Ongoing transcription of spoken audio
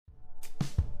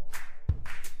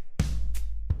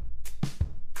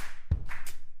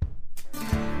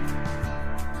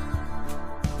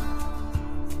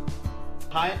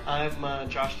Hi, I'm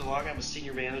Josh DeLong. I'm a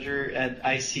senior manager at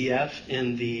ICF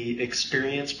in the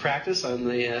experience practice. I'm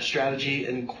the strategy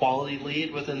and quality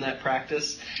lead within that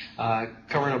practice,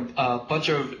 covering a bunch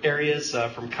of areas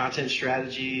from content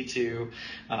strategy to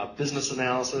business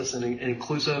analysis and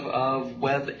inclusive of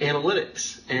web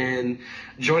analytics. And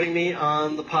joining me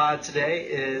on the pod today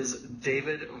is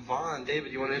David Vaughn.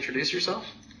 David, you want to introduce yourself?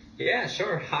 Yeah,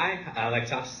 sure. Hi, like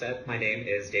Josh said, my name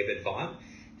is David Vaughn.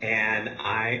 And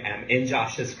I am in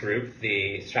Josh's group,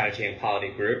 the Strategy and Quality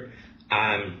group.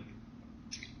 I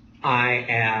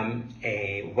am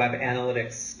a web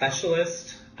analytics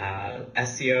specialist,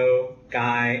 SEO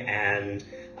guy, and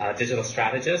digital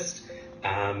strategist.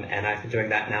 And I've been doing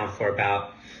that now for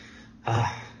about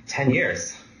 10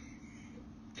 years.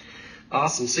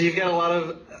 Awesome. So you've got a lot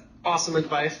of awesome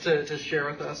advice to share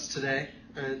with us today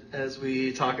as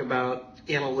we talk about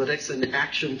analytics and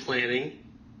action planning.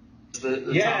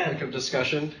 The topic of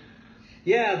discussion.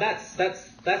 Yeah, that's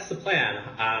the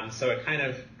plan. So it kind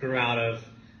of grew out of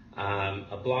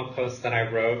a blog post that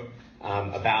I wrote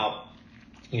about,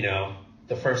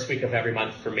 the first week of every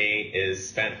month for me is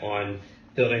spent on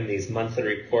building these monthly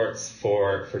reports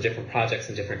for different projects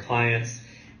and different clients.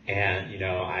 And,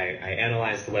 I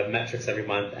analyze the web metrics every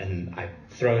month and I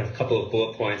throw in a couple of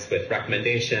bullet points with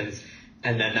recommendations,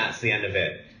 and then that's the end of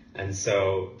it. And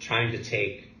so trying to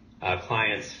take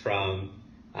clients from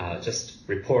just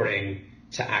reporting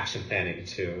to action planning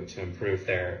to improve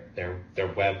their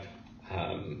web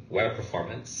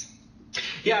performance.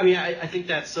 Yeah, I think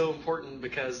that's so important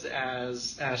because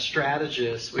as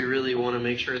strategists, we really want to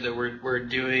make sure that we're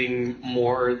doing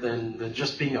more than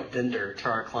just being a vendor to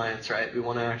our clients, right? We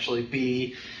want to actually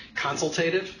be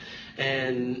consultative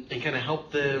and kind of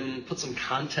help them put some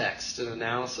context and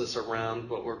analysis around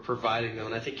what we're providing them.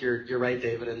 And I think you're right,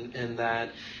 David, in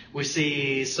that we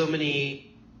see so many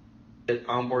get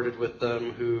onboarded with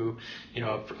them who,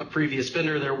 a previous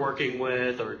vendor they're working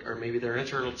with, or maybe their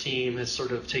internal team has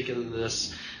sort of taken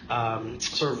this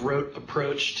sort of rote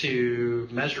approach to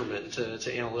measurement, to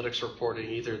analytics reporting.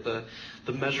 Either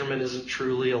the measurement isn't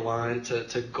truly aligned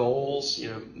to goals,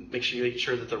 make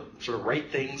sure that the sort of right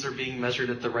things are being measured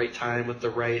at the right time with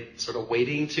the right sort of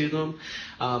weighting to them.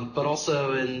 But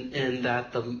also in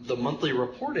that the monthly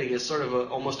reporting is sort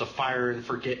of almost a fire and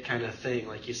forget kind of thing.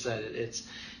 Like you said,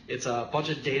 it's a bunch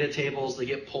of data tables that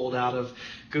get pulled out of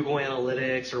Google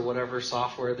Analytics or whatever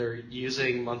software they're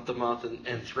using month to month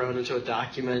and thrown into a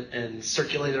document and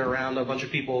circulated around a bunch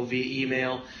of people via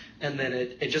email, and then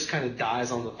it just kind of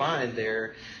dies on the vine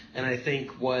there. And I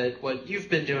think what you've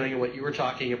been doing and what you were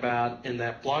talking about in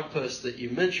that blog post that you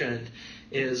mentioned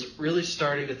is really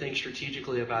starting to think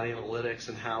strategically about analytics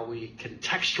and how we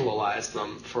contextualize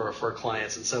them for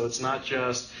clients. And so it's not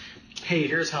just, hey,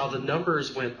 here's how the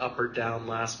numbers went up or down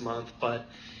last month, but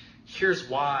here's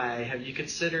why. Have you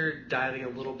considered diving a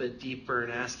little bit deeper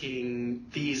and asking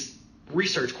these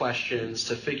research questions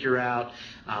to figure out,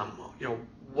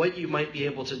 what you might be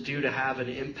able to do to have an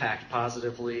impact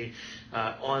positively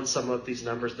on some of these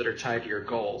numbers that are tied to your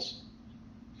goals?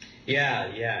 Yeah,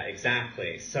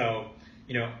 exactly. So,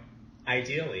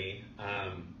 ideally,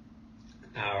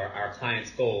 our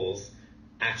clients' goals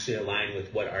actually align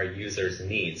with what our users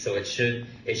need. So it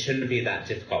shouldn't be that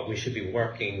difficult. We should be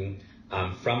working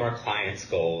from our clients'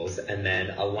 goals and then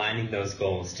aligning those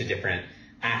goals to different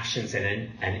actions and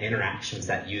interactions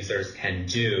that users can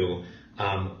do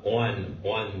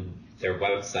on their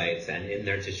websites and in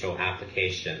their digital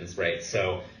applications, right?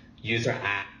 So user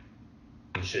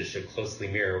actions should closely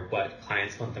mirror what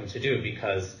clients want them to do,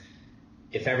 because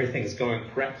if everything's going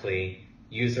correctly,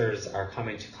 users are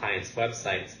coming to clients'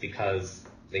 websites because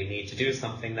they need to do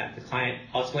something that the client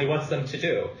ultimately wants them to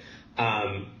do.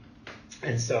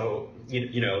 And so,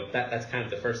 that's kind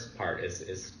of the first part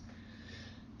is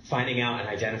finding out and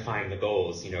identifying the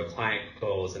goals, client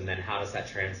goals, and then how does that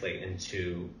translate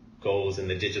into goals in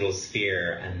the digital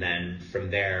sphere, and then from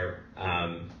there,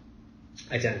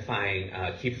 identifying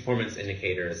key performance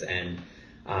indicators and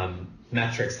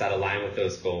metrics that align with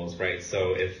those goals, right?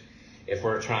 So if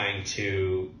we're trying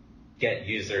to get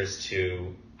users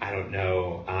to,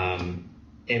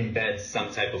 embed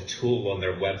some type of tool on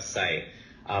their website,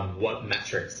 what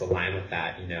metrics align with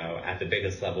that? At the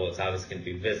biggest level, it's obviously going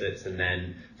to be visits, and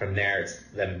then from there, it's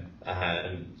them,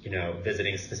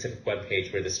 visiting a specific web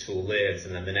page where this tool lives,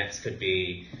 and then the next could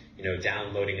be,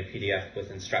 downloading a PDF with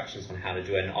instructions on how to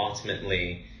do it, and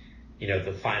ultimately,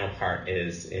 the final part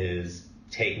is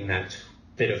taking that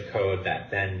bit of code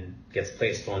that then gets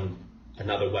placed on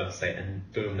another website,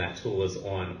 and boom, that tool is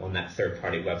on that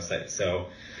third-party website. So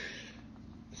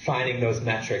finding those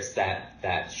metrics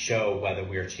that show whether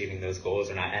we're achieving those goals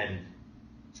or not. And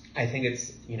I think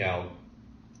it's,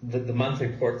 the monthly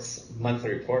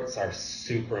reports are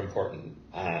super important.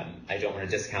 I don't want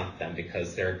to discount them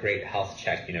because they're a great health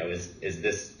check. Is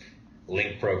this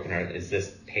link broken, or is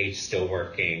this page still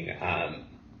working?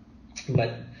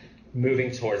 But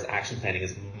moving towards action planning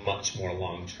is much more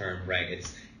long term, right?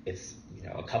 It's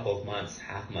a couple of months,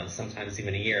 half months, sometimes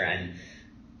even a year, and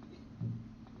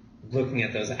looking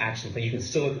at those action plans, you can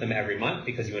still look at them every month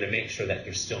because you want to make sure that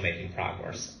you're still making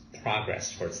progress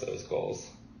towards those goals.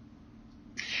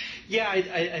 Yeah,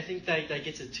 I think that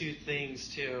gets at two things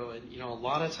too. And a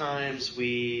lot of times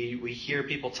we hear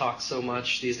people talk so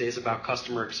much these days about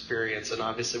customer experience, and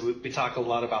obviously we talk a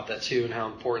lot about that too and how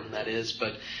important that is.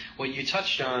 But what you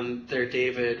touched on there,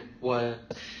 David, was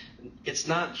it's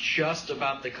not just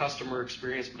about the customer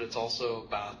experience, but it's also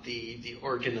about the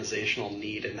organizational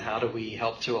need, and how do we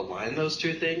help to align those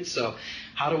two things. So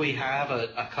how do we have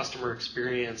a customer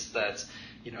experience that's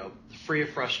free of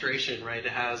frustration, right?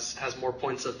 It has more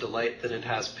points of delight than it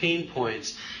has pain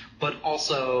points, but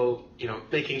also,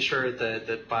 making sure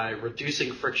that by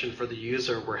reducing friction for the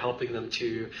user, we're helping them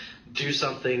to do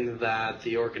something that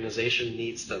the organization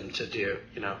needs them to do.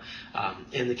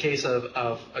 In the case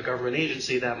of a government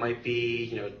agency, that might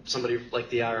be, somebody like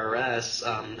the IRS,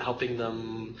 helping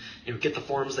them, get the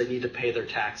forms they need to pay their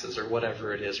taxes or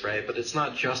whatever it is, right? But it's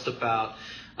not just about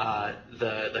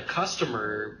the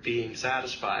customer being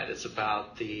satisfied. It's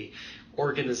about the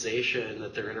organization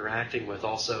that they're interacting with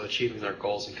also achieving their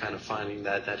goals and kind of finding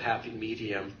that happy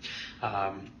medium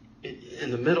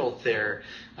in the middle there.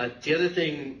 The other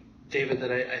thing, David,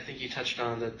 that I think you touched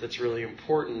on that's really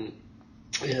important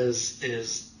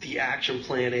is the action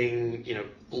planning,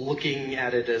 looking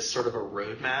at it as sort of a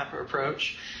roadmap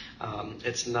approach.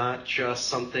 It's not just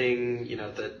something,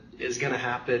 that is going to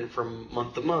happen from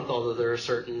month to month, although there are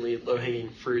certainly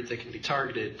low-hanging fruit that can be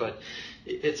targeted, but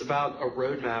it's about a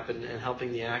roadmap and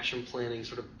helping the action planning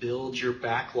sort of build your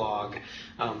backlog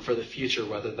for the future,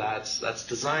 whether that's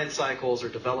design cycles or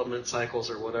development cycles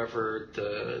or whatever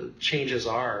the changes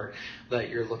are that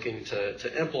you're looking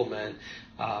to implement.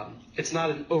 It's not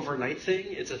an overnight thing.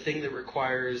 It's a thing that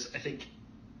requires, I think,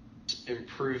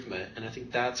 improvement, and I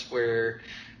think that's where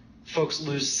folks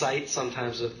lose sight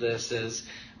sometimes of this is,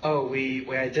 we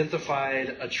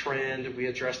identified a trend, we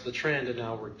addressed the trend, and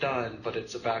now we're done, but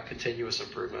it's about continuous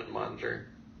improvement and monitoring.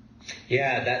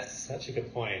 Yeah, that's such a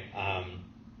good point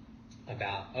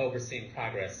about, we're seeing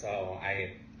progress, so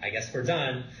I guess we're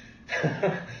done.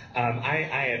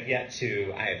 I have yet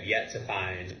to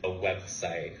find a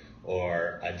website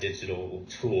or a digital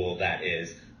tool that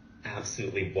is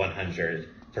absolutely 100%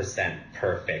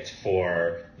 perfect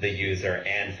for the user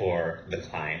and for the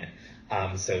client.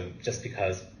 So just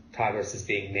because progress is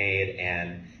being made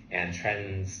and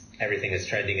trends, everything is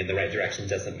trending in the right direction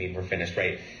doesn't mean we're finished,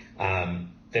 right?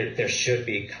 There should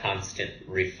be constant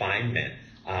refinement.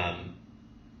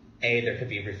 There could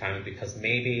be refinement because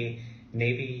maybe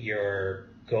your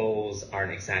goals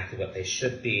aren't exactly what they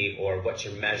should be, or what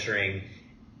you're measuring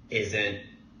isn't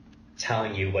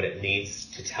telling you what it needs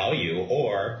to tell you,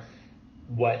 or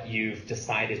what you've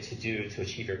decided to do to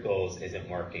achieve your goals isn't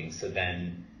working. So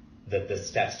then the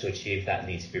steps to achieve that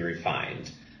need to be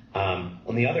refined.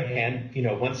 On the other hand,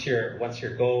 once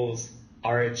your goals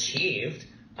are achieved,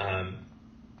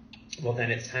 well,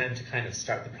 then it's time to kind of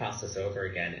start the process over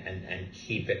again and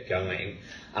keep it going.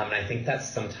 And I think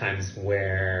that's sometimes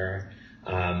where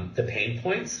the pain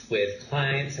points with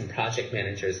clients and project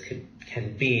managers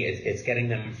can be. It's getting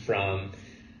them from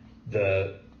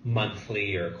the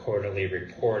monthly or quarterly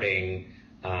reporting,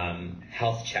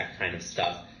 health check kind of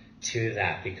stuff to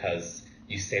that, because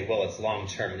you say, well, it's long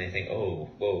term, and they think, whoa,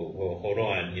 hold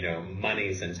on,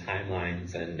 monies and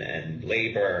timelines and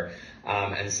labor,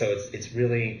 and so it's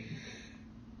really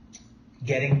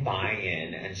getting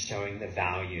buy-in and showing the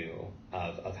value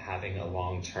of having a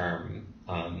long-term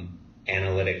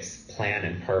analytics plan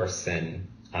in person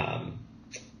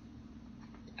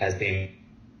as being.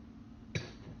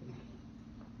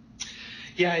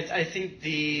 Yeah, I think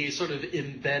the sort of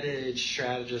embedded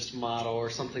strategist model or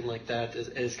something like that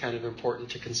is kind of important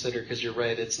to consider, because you're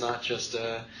right. It's not just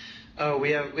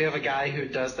we have a guy who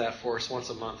does that for us once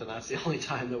a month, and that's the only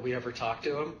time that we ever talk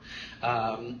to him.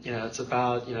 It's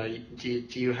about,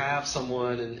 do you have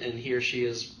someone and he or she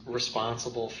is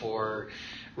responsible for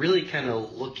really kind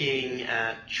of looking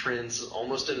at trends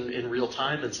almost in real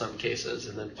time in some cases,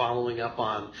 and then following up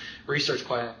on research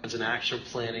questions and action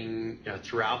planning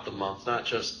throughout the month, not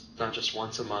just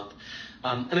once a month.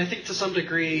 And I think to some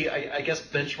degree, I guess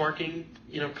benchmarking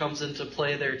comes into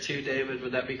play there too, David.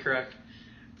 Would that be correct?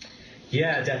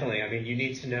 Yeah, definitely. I mean, you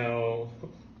need to know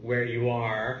where you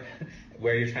are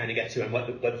where you're trying to get to and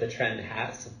what the trend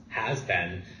has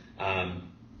been.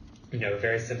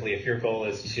 Very simply, if your goal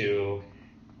is to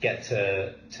get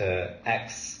to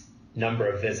X number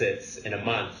of visits in a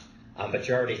month, but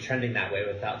you're already trending that way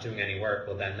without doing any work,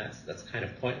 well then that's kind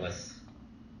of pointless.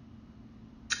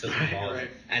 Doesn't involve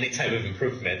any type of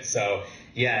improvement. So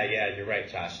yeah, you're right,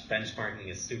 Josh. Benchmarking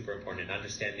is super important, and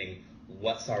understanding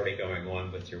what's already going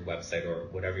on with your website or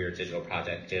whatever your digital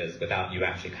project is without you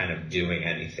actually kind of doing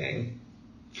anything.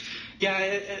 Yeah,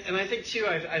 and I think too,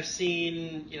 I've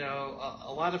seen,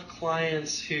 a lot of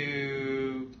clients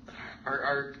who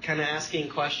are kind of asking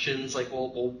questions like,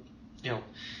 well,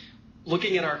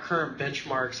 looking at our current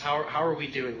benchmarks, how are we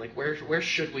doing? Like, where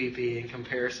should we be in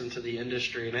comparison to the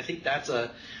industry? And I think that's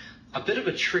a bit of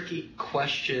a tricky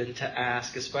question to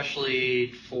ask,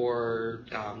 especially for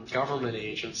government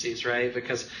agencies, right?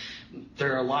 Because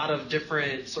there are a lot of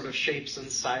different sort of shapes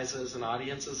and sizes and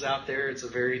audiences out there. It's a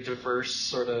very diverse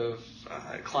sort of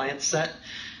client set.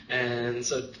 And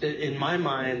so in my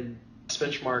mind,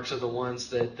 benchmarks are the ones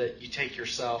that you take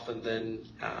yourself and then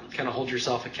kind of hold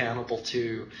yourself accountable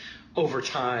to over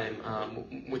time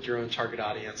with your own target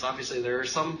audience. Obviously, there are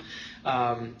some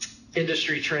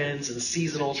industry trends and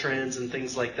seasonal trends and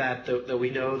things like that we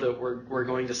know that we're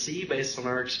going to see based on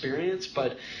our experience.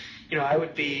 But, I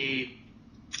would be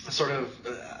sort of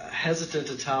hesitant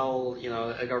to tell,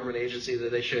 a government agency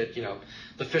that they should,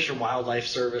 the Fish and Wildlife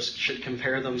Service should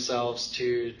compare themselves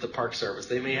to the Park Service.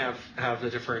 They may have a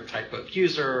different type of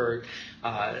user or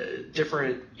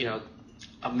different,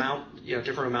 different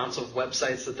amounts of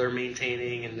websites that they're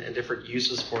maintaining and different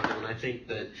uses for them. And I think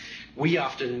that we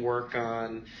often work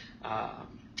on,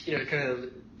 kind of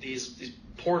these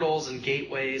portals and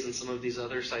gateways and some of these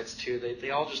other sites too.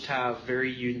 They all just have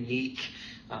very unique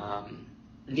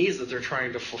needs that they're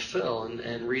trying to fulfill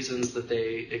and reasons that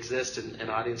they exist and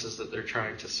audiences that they're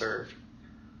trying to serve.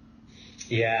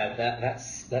 Yeah,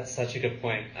 that's such a good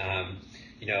point.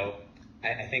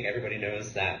 I think everybody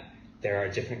knows that there are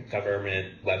different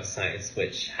government websites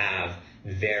which have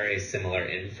very similar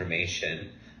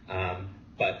information,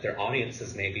 but their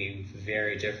audiences may be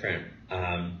very different.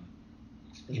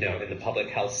 In the public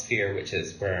health sphere, which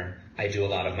is where I do a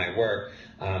lot of my work,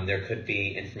 there could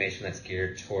be information that's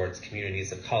geared towards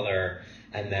communities of color,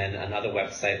 and then another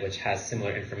website which has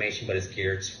similar information but is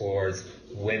geared towards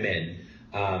women.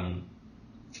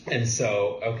 And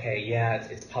so,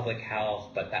 it's public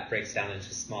health, but that breaks down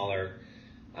into smaller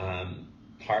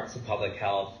parts of public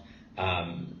health.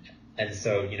 And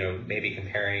so, maybe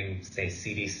comparing, say,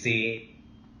 CDC,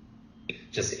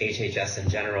 just HHS in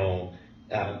general,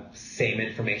 same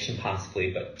information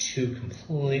possibly, but two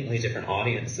completely different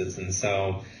audiences. And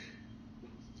so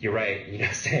you're right,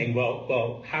 saying,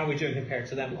 well, how are we doing compared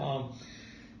to them? Well,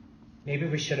 maybe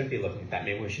we shouldn't be looking at that.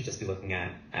 Maybe we should just be looking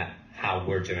at how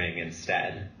we're doing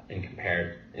instead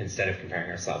of comparing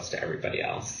ourselves to everybody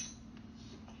else.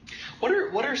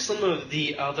 What are some of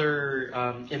the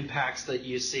other impacts that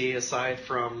you see aside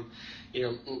from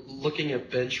looking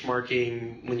at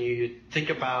benchmarking when you think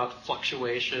about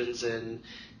fluctuations in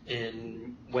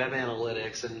web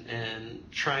analytics and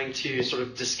trying to sort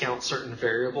of discount certain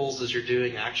variables as you're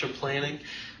doing action planning?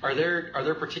 Are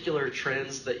there particular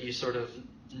trends that you sort of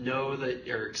know that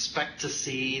or expect to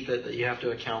see that you have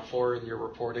to account for in your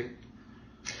reporting?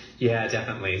 Yeah,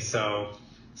 definitely. So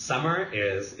summer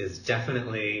is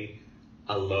definitely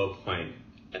a low point,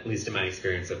 at least in my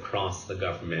experience, across the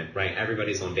government, right?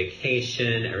 Everybody's on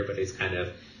vacation, everybody's kind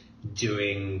of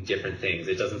doing different things.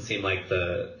 It doesn't seem like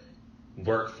the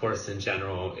workforce in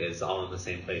general is all in the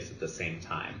same place at the same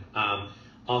time.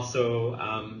 Also,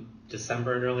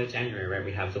 December and early January, right?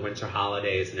 We have the winter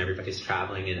holidays and everybody's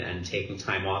traveling and taking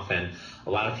time off, and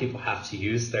a lot of people have to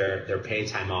use their paid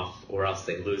time off or else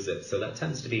they lose it. So that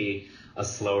tends to be a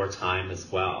slower time as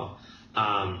well.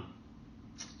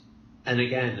 And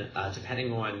again,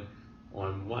 depending on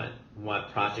what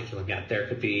project you're looking at, there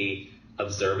could be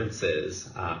observances,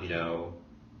 or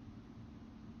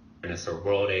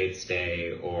World AIDS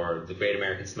Day or the Great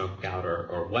American Smokeout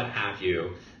or what have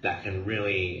you, that can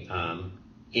really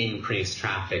increase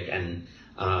traffic. And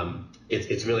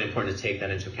it's really important to take that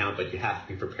into account, but you have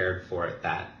to be prepared for it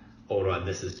that, hold on,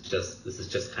 this is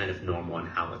just kind of normal and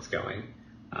how it's going.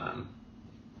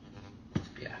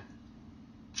 Yeah.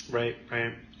 Right.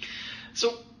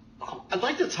 So I'd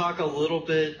like to talk a little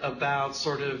bit about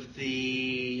sort of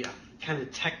the kind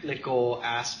of technical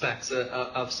aspects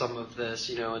of some of this,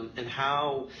 and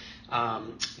how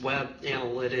web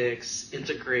analytics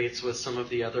integrates with some of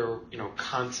the other,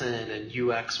 content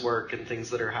and UX work and things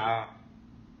that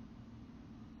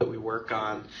we work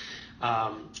on.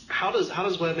 How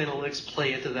does web analytics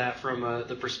play into that from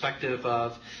the perspective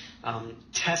of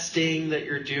testing that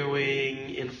you're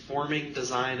doing, informing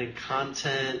design and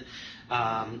content,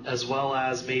 as well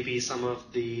as maybe some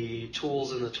of the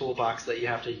tools in the toolbox that you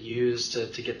have to use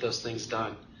to get those things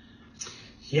done?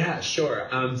 Yeah, sure.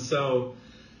 So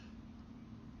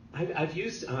I've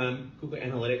used Google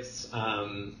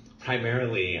Analytics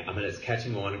primarily. It's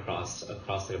catching on across the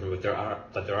government.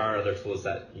 But there are other tools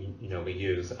that we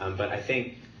use. But I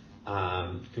think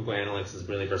Google Analytics is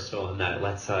really versatile in that it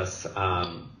lets us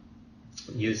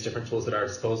use different tools at our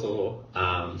disposal.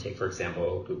 Take, for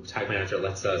example, Google Tag Manager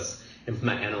lets us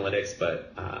implement analytics,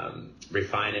 but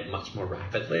refine it much more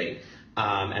rapidly.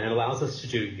 And it allows us to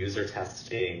do user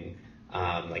testing,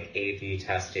 like A/B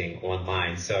testing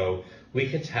online. So we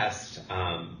can test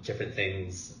different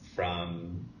things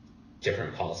from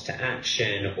different calls to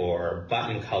action or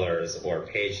button colors or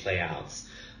page layouts.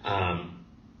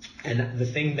 And the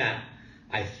thing that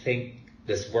I think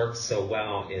this works so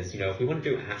well is, if we want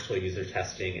to do actual user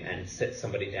testing and sit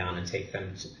somebody down and take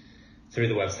them through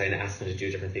the website and ask them to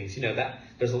do different things, that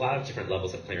there's a lot of different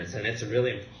levels of clearance, and it's a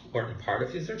really important part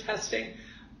of user testing,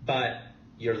 but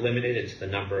you're limited into the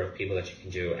number of people that you can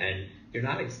do, and you're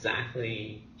not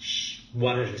exactly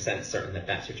 100% certain that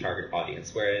that's your target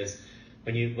audience. Whereas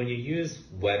when you use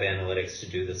web analytics to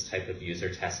do this type of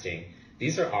user testing,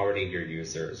 these are already your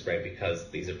users, right? Because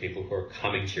these are people who are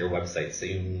coming to your website, so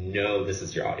this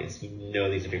is your audience.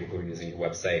 These are people who are using your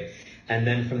website. And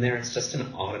then from there, it's just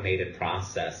an automated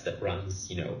process that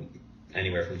runs,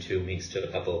 anywhere from 2 weeks to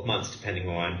a couple of months, depending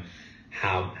on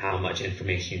how much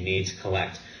information you need to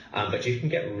collect. But you can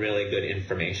get really good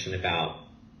information about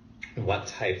what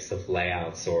types of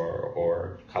layouts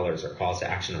or colors or calls to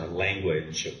action or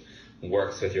language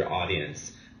works with your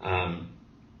audience.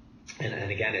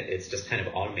 And again, it's just kind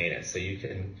of automated. So you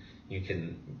can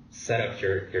set up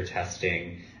your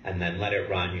testing and then let it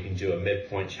run. You can do a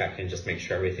midpoint check and just make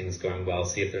sure everything's going well,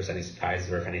 see if there's any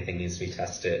surprises or if anything needs to be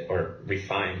tested or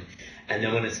refined. And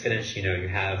then when it's finished, you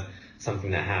have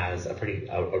something that has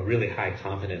a really high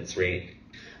confidence rate.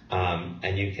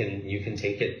 And you can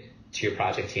take it to your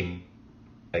project team.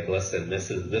 Like, listen, this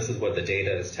is what the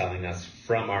data is telling us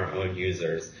from our own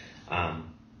users.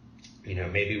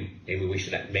 Maybe we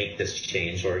should make this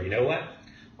change, or what,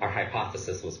 our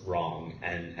hypothesis was wrong,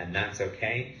 and that's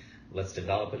okay. Let's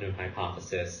develop a new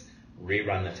hypothesis,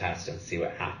 rerun the test, and see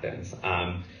what happens.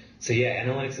 So yeah,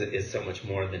 analytics is so much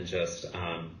more than just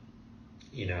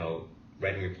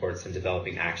writing reports and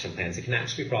developing action plans. It can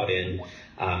actually be brought in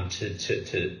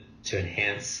to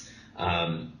enhance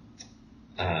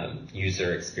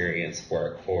user experience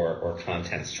work or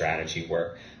content strategy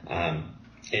work.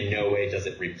 In no way does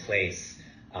it replace,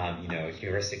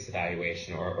 heuristics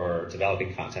evaluation or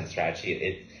developing content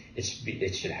strategy.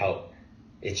 It should help.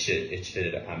 It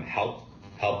should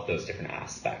help those different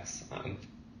aspects.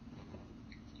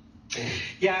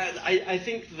 Yeah, I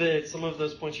think that some of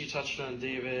those points you touched on,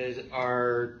 David,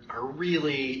 are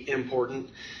really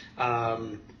important.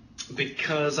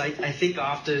 Because I think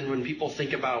often when people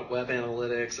think about web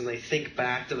analytics and they think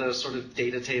back to those sort of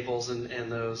data tables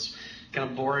and those kind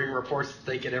of boring reports that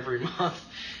they get every month,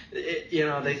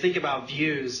 they think about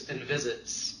views and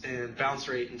visits and bounce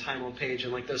rate and time on page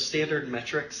and like those standard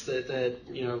metrics that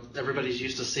everybody's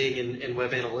used to seeing in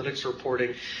web analytics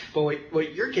reporting. But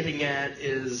what you're getting at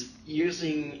is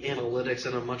using analytics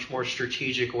in a much more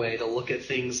strategic way to look at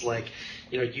things like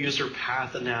user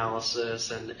path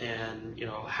analysis and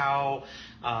how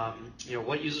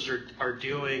what users are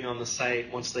doing on the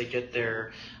site once they get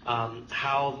there,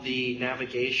 how the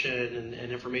navigation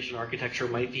and information architecture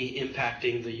might be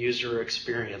impacting the user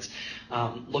experience,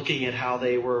 looking at how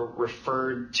they were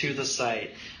referred to the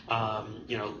site,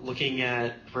 looking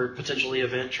at for potentially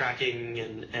event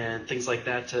tracking and things like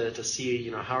that to see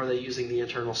how are they using the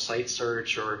internal site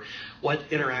search, or what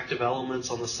interactive elements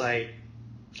on the site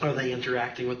are they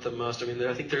interacting with the most. I mean,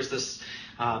 I think there's this,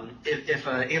 if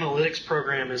an analytics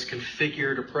program is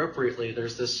configured appropriately,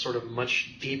 there's this sort of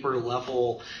much deeper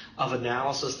level of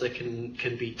analysis that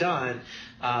can be done.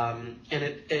 And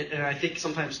I think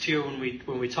sometimes too,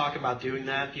 when we talk about doing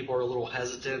that, people are a little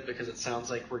hesitant because it sounds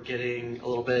like we're getting a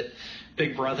little bit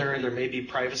Big Brother and there may be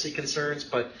privacy concerns.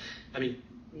 But I mean,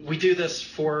 we do this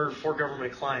for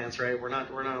government clients, right? We're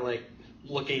not like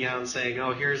looking out and saying,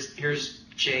 oh, here's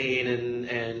Jane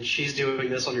and she's doing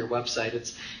this on your website.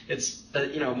 It's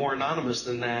more anonymous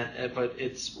than that, but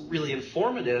it's really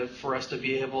informative for us to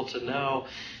be able to know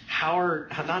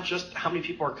not just how many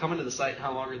people are coming to the site and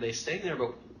how long are they staying there,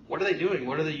 but what are they doing?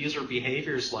 What are the user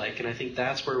behaviors like? And I think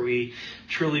that's where we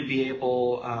truly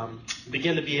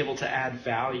begin to be able to add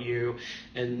value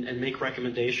and make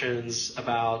recommendations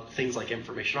about things like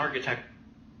information architecture,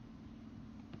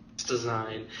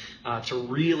 design, to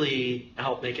really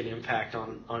help make an impact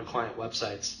on client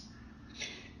websites.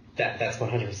 That's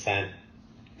 100%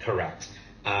 correct.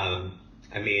 I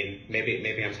mean,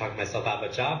 maybe I'm talking myself out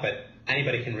of a job, but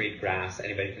anybody can read graphs,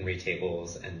 anybody can read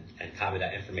tables and copy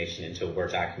that information into a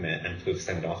Word document and poof,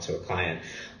 send it off to a client.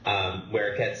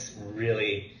 Where it gets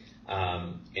really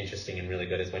interesting and really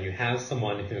good is when you have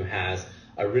someone who has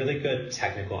a really good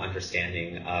technical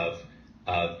understanding of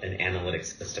an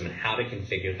analytics system and how to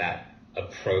configure that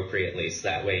appropriately, so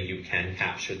that way you can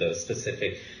capture those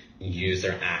specific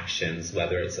user actions,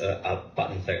 whether it's a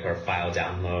button click or a file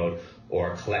download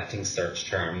or collecting search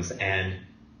terms. And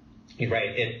you're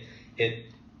right, it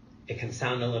can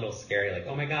sound a little scary, like,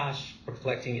 oh my gosh, we're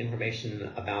collecting information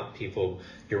about people.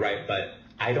 You're right, but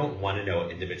I don't want to know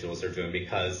what individuals are doing,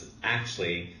 because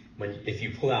actually, if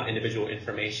you pull out individual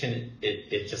information,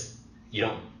 it just, you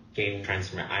don't gain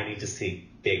transformation. I need to see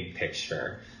big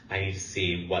picture. I need to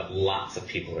see what lots of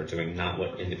people are doing, not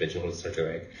what individuals are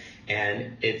doing.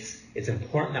 And it's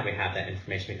important that we have that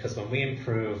information, because when we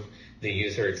improve the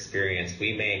user experience,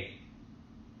 we make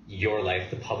your life,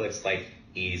 the public's life,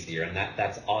 easier. And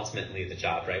that's ultimately the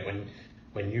job, right?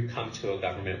 When you come to a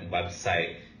government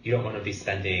website, you don't want to be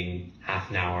spending half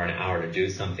an hour to do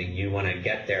something. You want to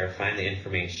get there, find the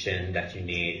information that you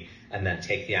need, and then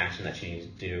take the action that you need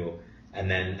to do,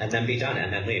 and then be done,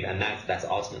 and then leave. And that's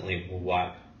ultimately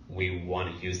what we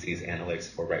want to use these analytics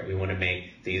for, right? We want to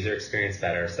make the user experience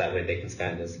better, so that way they can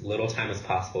spend as little time as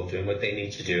possible doing what they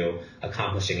need to do,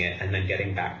 accomplishing it, and then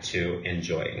getting back to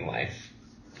enjoying life.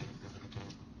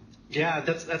 Yeah,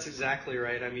 that's exactly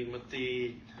right. I mean, with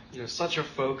the such a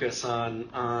focus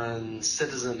on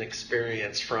citizen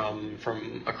experience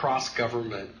from across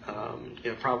government,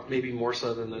 maybe more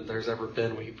so than there's ever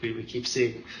been. We keep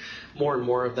seeing more and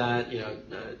more of that.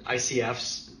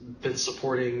 ICF's been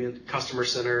supporting customer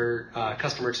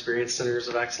experience centers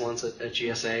of excellence at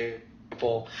GSA,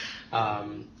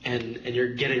 and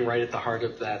you're getting right at the heart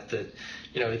of that.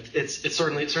 It's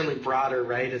certainly broader,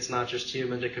 right? It's not just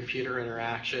human to computer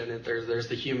interaction. There's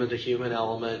the human to human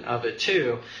element of it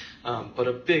too. But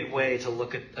a big way to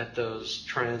look at those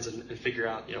trends and figure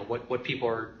out, what people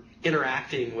are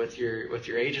interacting with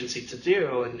your agency to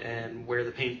do, and where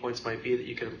the pain points might be that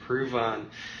you can improve on.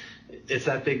 It's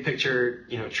that big picture,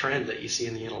 trend that you see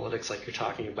in the analytics, like you're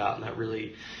talking about, and that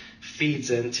really feeds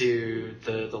into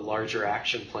the larger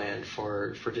action plan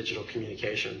for digital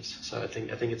communications. So I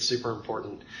think it's super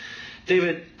important.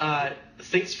 David,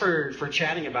 thanks for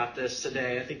chatting about this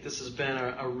today. I think this has been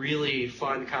a really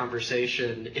fun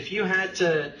conversation. If you had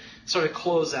to sort of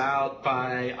close out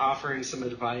by offering some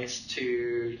advice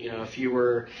to, if you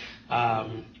were,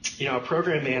 a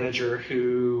program manager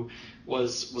who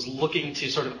was looking to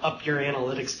sort of up your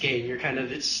analytics game, you're kind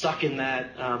of stuck in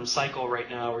that cycle right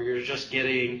now where you're just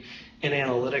getting an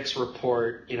analytics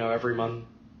report, every month.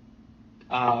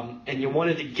 And you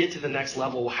wanted to get to the next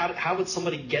level, how would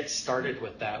somebody get started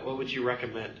with that? What would you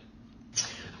recommend?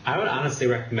 I would honestly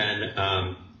recommend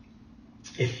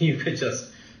if you could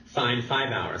just find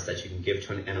 5 hours that you can give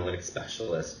to an analytics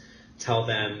specialist, tell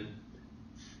them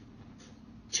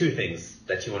 2 things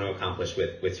that you want to accomplish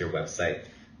with your website.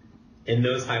 In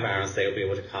those 5 hours, they'll be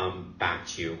able to come back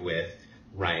to you with,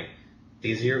 right,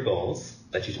 these are your goals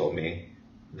that you told me.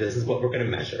 This is what we're going to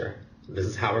measure. This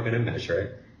is how we're going to measure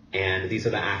it. And these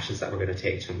are the actions that we're going to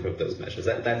take to improve those measures.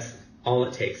 That's all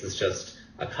it takes, is just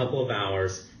a couple of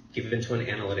hours, give it to an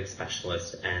analytics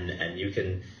specialist, and you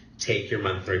can take your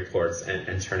monthly reports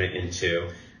and turn it into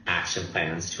action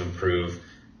plans to improve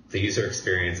the user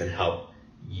experience and help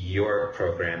your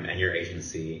program and your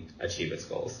agency achieve its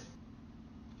goals.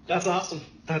 That's awesome.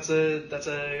 That's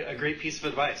a great piece of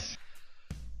advice.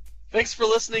 Thanks for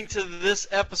listening to this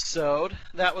episode.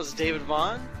 That was David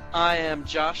Vaughn. I am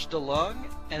Josh DeLong,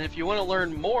 and if you want to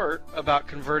learn more about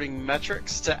converting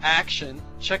metrics to action,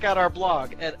 check out our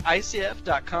blog at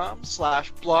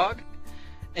icf.com/blog,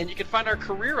 and you can find our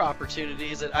career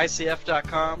opportunities at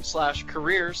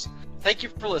icf.com/careers. Thank you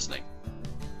for listening.